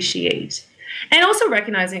appreciate, and also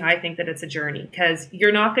recognizing, I think, that it's a journey, because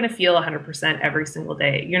you're not going to feel 100% every single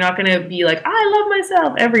day. You're not going to be like, I love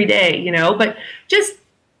myself every day, but just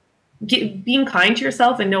being kind to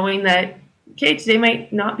yourself and knowing that, okay, today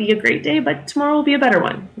might not be a great day, but tomorrow will be a better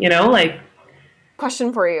one, like.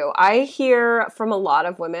 question for you. I hear from a lot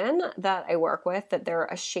of women that I work with that they're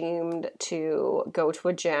ashamed to go to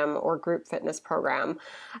a gym or group fitness program.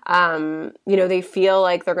 They feel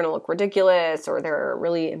like they're going to look ridiculous or they're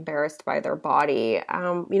really embarrassed by their body.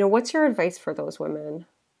 What's your advice for those women?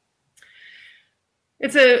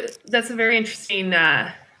 That's a very interesting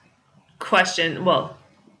question. Well,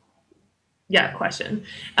 yeah, question.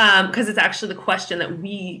 Because it's actually the question that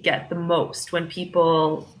we get the most when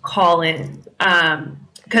people call in.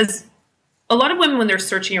 Because a lot of women, when they're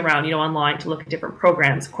searching around, online to look at different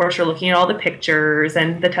programs, of course, you're looking at all the pictures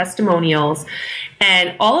and the testimonials.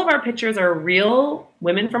 And all of our pictures are real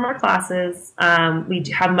women from our classes. We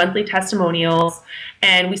have monthly testimonials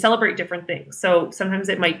and we celebrate different things. So sometimes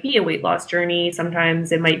it might be a weight loss journey.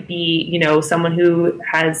 Sometimes it might be, someone who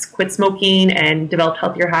has quit smoking and developed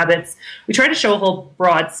healthier habits. We try to show a whole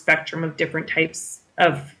broad spectrum of different types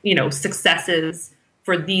of, successes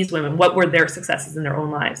for these women. What were their successes in their own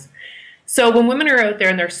lives? So when women are out there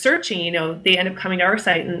and they're searching, they end up coming to our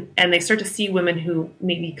site and they start to see women who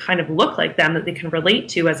maybe kind of look like them that they can relate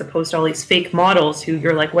to, as opposed to all these fake models who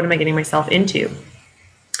you're like, what am I getting myself into?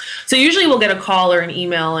 So usually we'll get a call or an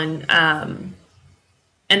email and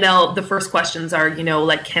the first questions are,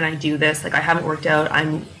 can I do this? Like, I haven't worked out.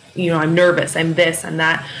 I'm nervous. I'm this, I'm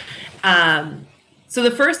that. So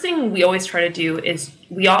the first thing we always try to do is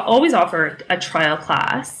we always offer a trial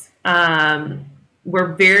class.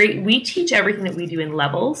 We teach everything that we do in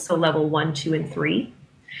levels, so level 1, 2, and 3.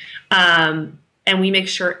 And we make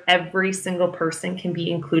sure every single person can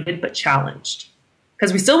be included but challenged.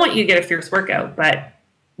 Because we still want you to get a fierce workout, but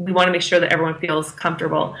we want to make sure that everyone feels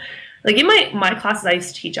comfortable. Like in my classes I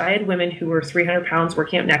used to teach, I had women who were 300 pounds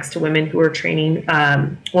working out next to women who were training,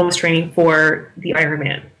 one was training for the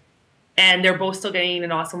Ironman. And they're both still getting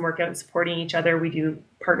an awesome workout and supporting each other. We do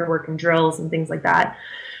partner work and drills and things like that.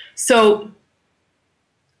 So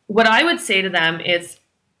what I would say to them is,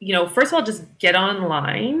 first of all, just get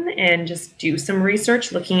online and just do some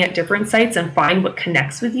research looking at different sites and find what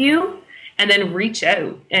connects with you, and then reach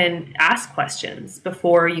out and ask questions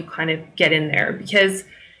before you kind of get in there, because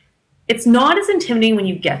it's not as intimidating when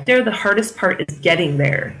you get there. The hardest part is getting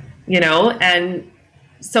there, and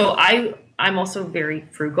so I'm also very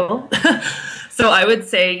frugal. So I would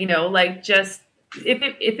say, just if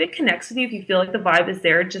it connects with you, if you feel like the vibe is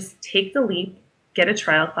there, just take the leap. Get a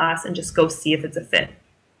trial class and just go see if it's a fit,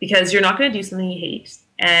 because you're not going to do something you hate.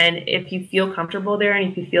 And if you feel comfortable there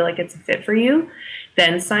and if you feel like it's a fit for you,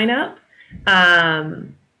 then sign up.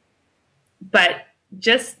 But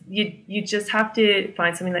you just have to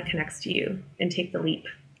find something that connects to you and take the leap.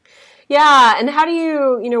 Yeah. And how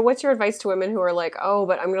do what's your advice to women who are like, oh,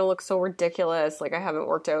 but I'm going to look so ridiculous. Like, I haven't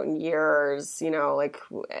worked out in years,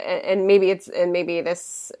 and maybe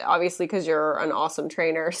this, obviously, because you're an awesome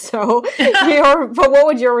trainer. So, but what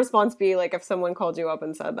would your response be like if someone called you up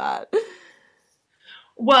and said that?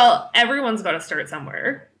 Well, everyone's got to start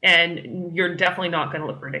somewhere, and you're definitely not going to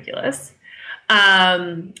look ridiculous.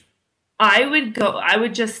 I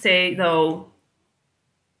would just say, though,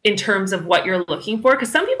 in terms of what you're looking for,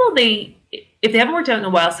 because some people, if they haven't worked out in a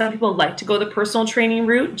while, some people like to go the personal training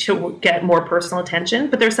route to get more personal attention,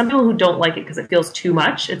 but there's some people who don't like it because it feels too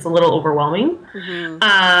much. It's a little overwhelming.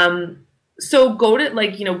 Mm-hmm. So go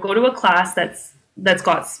to a class that's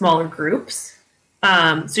got smaller groups.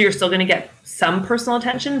 So you're still going to get some personal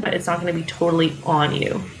attention, but it's not going to be totally on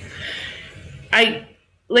you.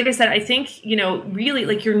 Like I said, I think, really,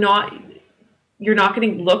 like, you're not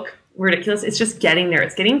going to look ridiculous. It's just getting there.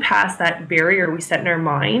 It's getting past that barrier we set in our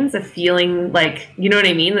minds of feeling like,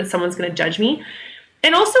 that someone's going to judge me.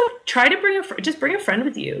 And also try to bring a friend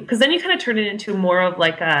with you, because then you kind of turn it into more of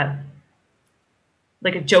like a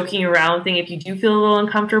joking around thing if you do feel a little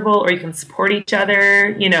uncomfortable, or you can support each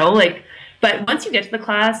other, but once you get to the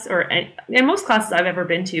class, or in most classes I've ever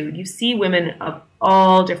been to, you see women of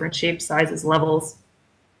all different shapes, sizes, levels,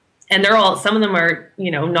 and some of them are,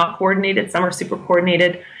 not coordinated, some are super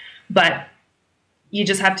coordinated. But you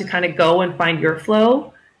just have to kind of go and find your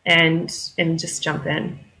flow and just jump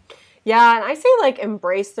in. Yeah, and I say, like,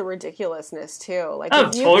 embrace the ridiculousness too. Like,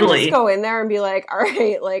 if you totally can just go in there and be like, all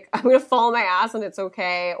right, like, I'm gonna fall on my ass and it's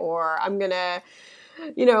okay, or I'm gonna,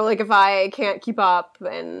 like, if I can't keep up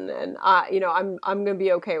and I'm gonna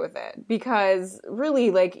be okay with it, because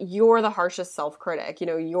really, like, you're the harshest self-critic.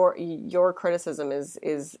 Your criticism is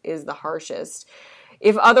the harshest.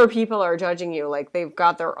 If other people are judging you, like, they've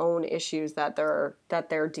got their own issues that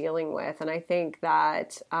they're dealing with. And I think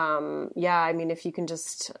that, if you can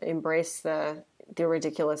just embrace the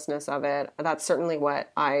ridiculousness of it, that's certainly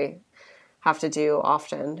what I have to do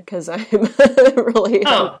often because I'm really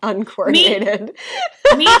uncoordinated.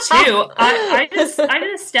 Me too. I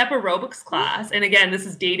did a step aerobics class, and again, this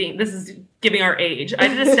is giving our age. I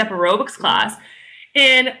did a step aerobics class,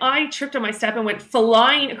 and I tripped on my step and went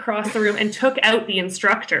flying across the room and took out the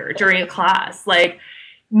instructor during a class. Like,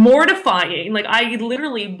 mortifying. Like, I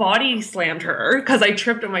literally body slammed her because I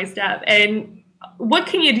tripped on my step. And what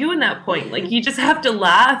can you do in that point? Like, you just have to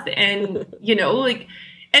laugh and, like,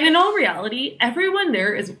 and in all reality, everyone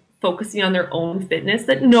there is focusing on their own fitness,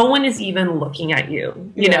 that no one is even looking at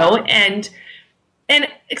you, you know? And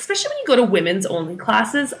especially when you go to women's only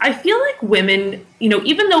classes, I feel like women,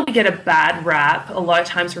 even though we get a bad rap a lot of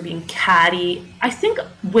times for being catty, I think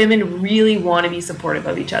women really want to be supportive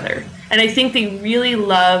of each other. And I think they really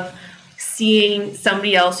love seeing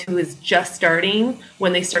somebody else who is just starting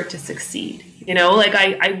when they start to succeed. Like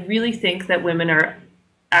I really think that women are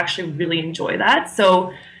actually really enjoy that.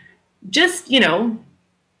 So just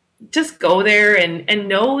go there and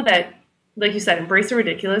know that, like you said, embrace the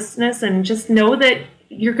ridiculousness and just know that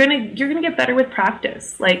you're gonna get better with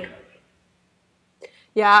practice. Like,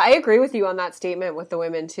 yeah, I agree with you on that statement with the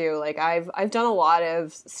women too. Like I've done a lot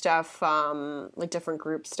of stuff, like different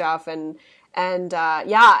group stuff, and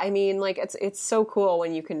yeah, I mean, like it's so cool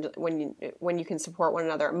when you can support one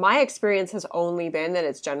another. My experience has only been that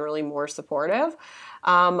it's generally more supportive.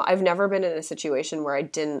 I've never been in a situation where I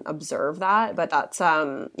didn't observe that, but that's,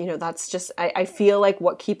 that's just, I feel like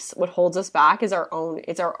what holds us back is our own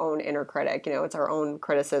inner critic, it's our own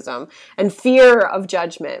criticism and fear of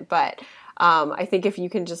judgment. But, I think if you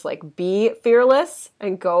can just like be fearless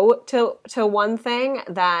and go to one thing,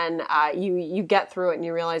 then, you get through it and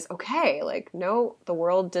you realize, okay, like, no, the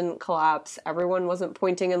world didn't collapse. Everyone wasn't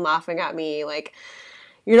pointing and laughing at me. Like,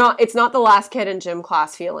 it's not the last kid in gym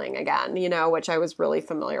class feeling again, which I was really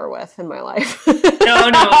familiar with in my life. No,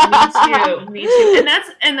 me too.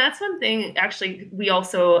 And that's one thing, actually, we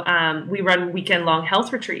also, we run weekend long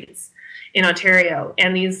health retreats in Ontario.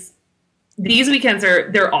 And these weekends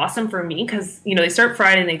they're awesome for me because, they start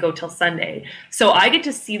Friday and they go till Sunday. So I get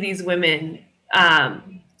to see these women,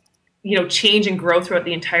 change and grow throughout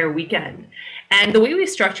the entire weekend. And the way we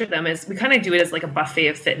structure them is we kind of do it as like a buffet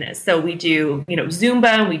of fitness. So we do, Zumba,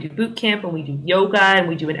 and we do boot camp, and we do yoga, and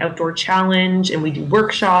we do an outdoor challenge, and we do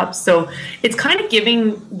workshops. So it's kind of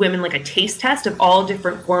giving women like a taste test of all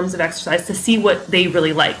different forms of exercise to see what they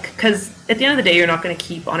really like. Because at the end of the day, you're not going to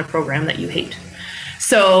keep on a program that you hate.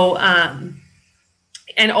 So,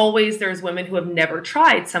 and always there's women who have never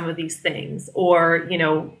tried some of these things, or,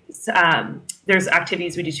 there's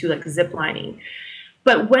activities we do too, like zip lining.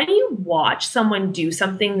 But when you watch someone do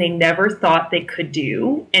something they never thought they could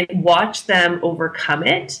do and watch them overcome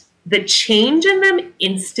it, the change in them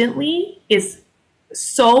instantly is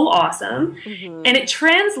so awesome. Mm-hmm. And it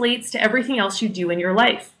translates to everything else you do in your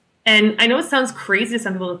life. And I know it sounds crazy to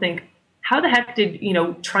some people to think, how the heck did,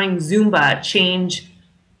 trying Zumba change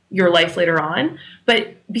your life later on?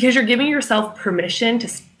 But because you're giving yourself permission to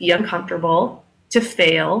be uncomfortable, to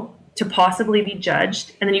fail, to possibly be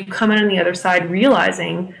judged, and then you come in on the other side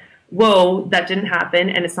realizing, whoa, that didn't happen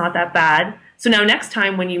and it's not that bad. So now next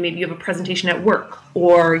time when you have a presentation at work,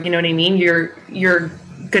 or you're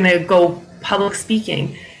gonna go public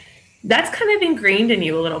speaking, that's kind of ingrained in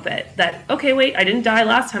you a little bit, that, okay, wait, I didn't die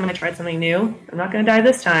last time I tried something new, I'm not gonna die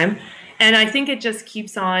this time. And I think it just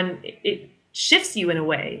keeps on, it shifts you in a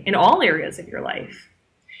way in all areas of your life.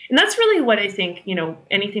 And that's really what I think,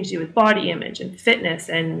 anything to do with body image and fitness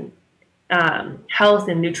and health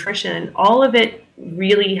and nutrition, all of it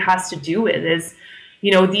really has to do with is,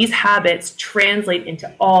 these habits translate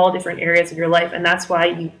into all different areas of your life. And that's why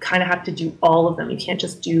you kind of have to do all of them. You can't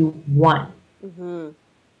just do one. Mm-hmm.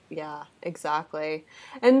 Yeah, exactly.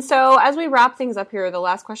 And so as we wrap things up here, the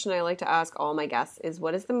last question I like to ask all my guests is,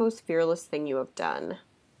 what is the most fearless thing you have done?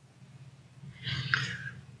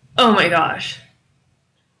 Oh my gosh.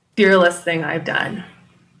 Fearless thing I've done.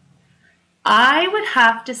 I would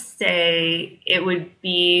have to say it would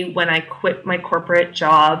be when I quit my corporate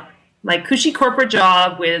job, my cushy corporate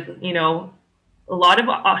job with, a lot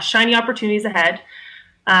of shiny opportunities ahead,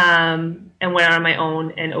 and went out on my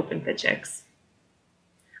own and opened Fit Chicks.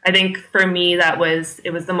 I think for me, it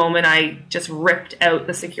was the moment I just ripped out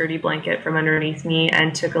the security blanket from underneath me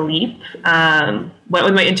and took a leap, went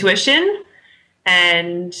with my intuition,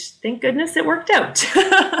 and thank goodness it worked out.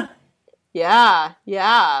 Yeah.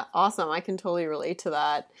 Awesome. I can totally relate to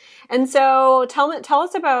that. And so tell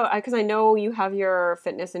us about, because I know you have your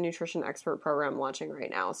fitness and nutrition expert program launching right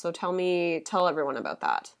now. So tell everyone about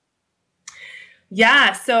that.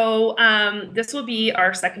 Yeah, so this will be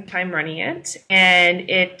our second time running it, and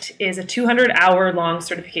it is a 200-hour long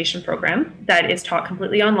certification program that is taught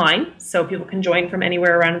completely online, so people can join from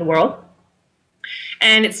anywhere around the world.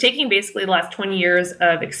 And it's taking basically the last 20 years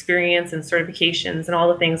of experience and certifications and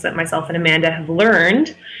all the things that myself and Amanda have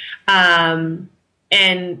learned, and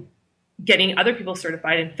getting other people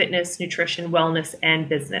certified in fitness, nutrition, wellness, and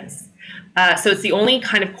business. So it's the only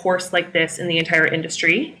kind of course like this in the entire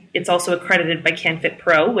industry. It's also accredited by CanFit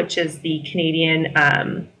Pro, which is the Canadian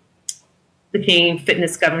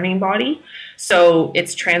fitness governing body. So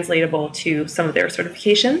it's translatable to some of their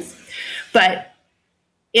certifications. But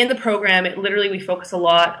in the program, we focus a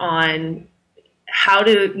lot on how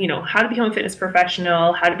to become a fitness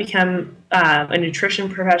professional, how to become a nutrition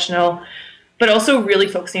professional, but also really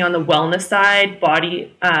focusing on the wellness side,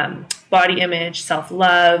 body image,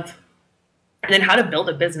 self-love, and then how to build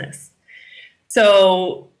a business.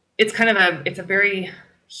 So it's a very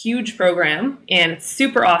huge program, and it's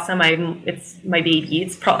super awesome. It's my baby.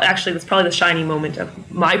 It's probably the shining moment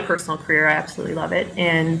of my personal career. I absolutely love it.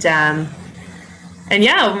 And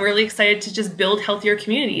yeah, I'm really excited to just build healthier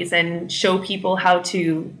communities and show people how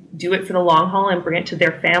to do it for the long haul and bring it to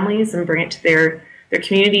their families and bring it to their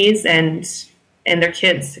communities and their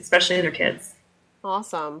kids, especially their kids.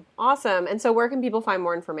 Awesome. And so where can people find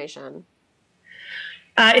more information?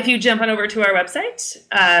 If you jump on over to our website,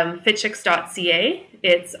 fitchicks.ca,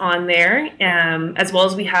 it's on there, as well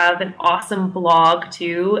as we have an awesome blog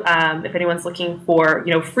too. If anyone's looking for,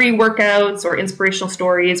 free workouts or inspirational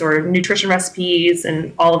stories or nutrition recipes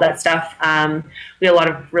and all of that stuff, we have a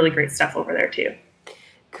lot of really great stuff over there too.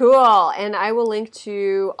 Cool. And I will link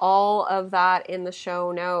to all of that in the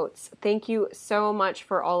show notes. Thank you so much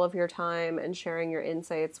for all of your time and sharing your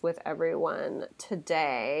insights with everyone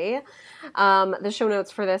today. The show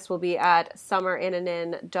notes for this will be at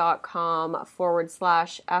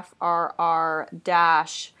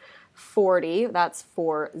summerinanen.com/FRR-40. That's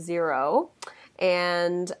 40.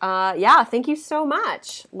 And thank you so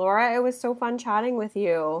much, Laura. It was so fun chatting with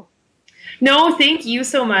you. No, thank you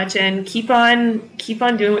so much, and keep on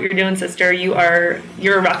doing what you're doing, sister. You're a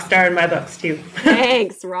rock star in my books too.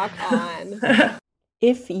 Thanks, rock on.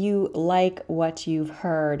 If you like what you've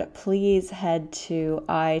heard, please head to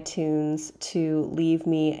iTunes to leave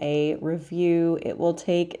me a review. It will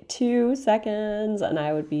take 2 seconds and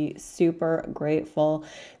I would be super grateful.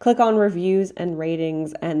 Click on reviews and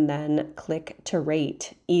ratings and then click to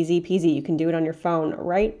rate. Easy peasy. You can do it on your phone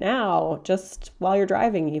right now, just while you're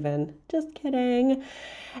driving even. Just kidding.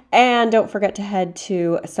 And don't forget to head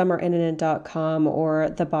to summerinanen.com or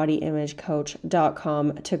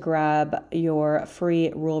thebodyimagecoach.com to grab your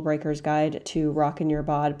free Rule Breakers guide to rockin' your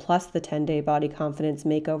bod, plus the 10-day body confidence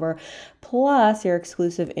makeover, plus your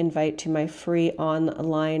exclusive invite to my free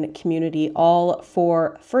online community, all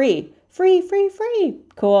for free. Free.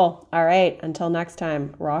 Cool. All right. Until next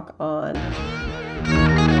time, rock on.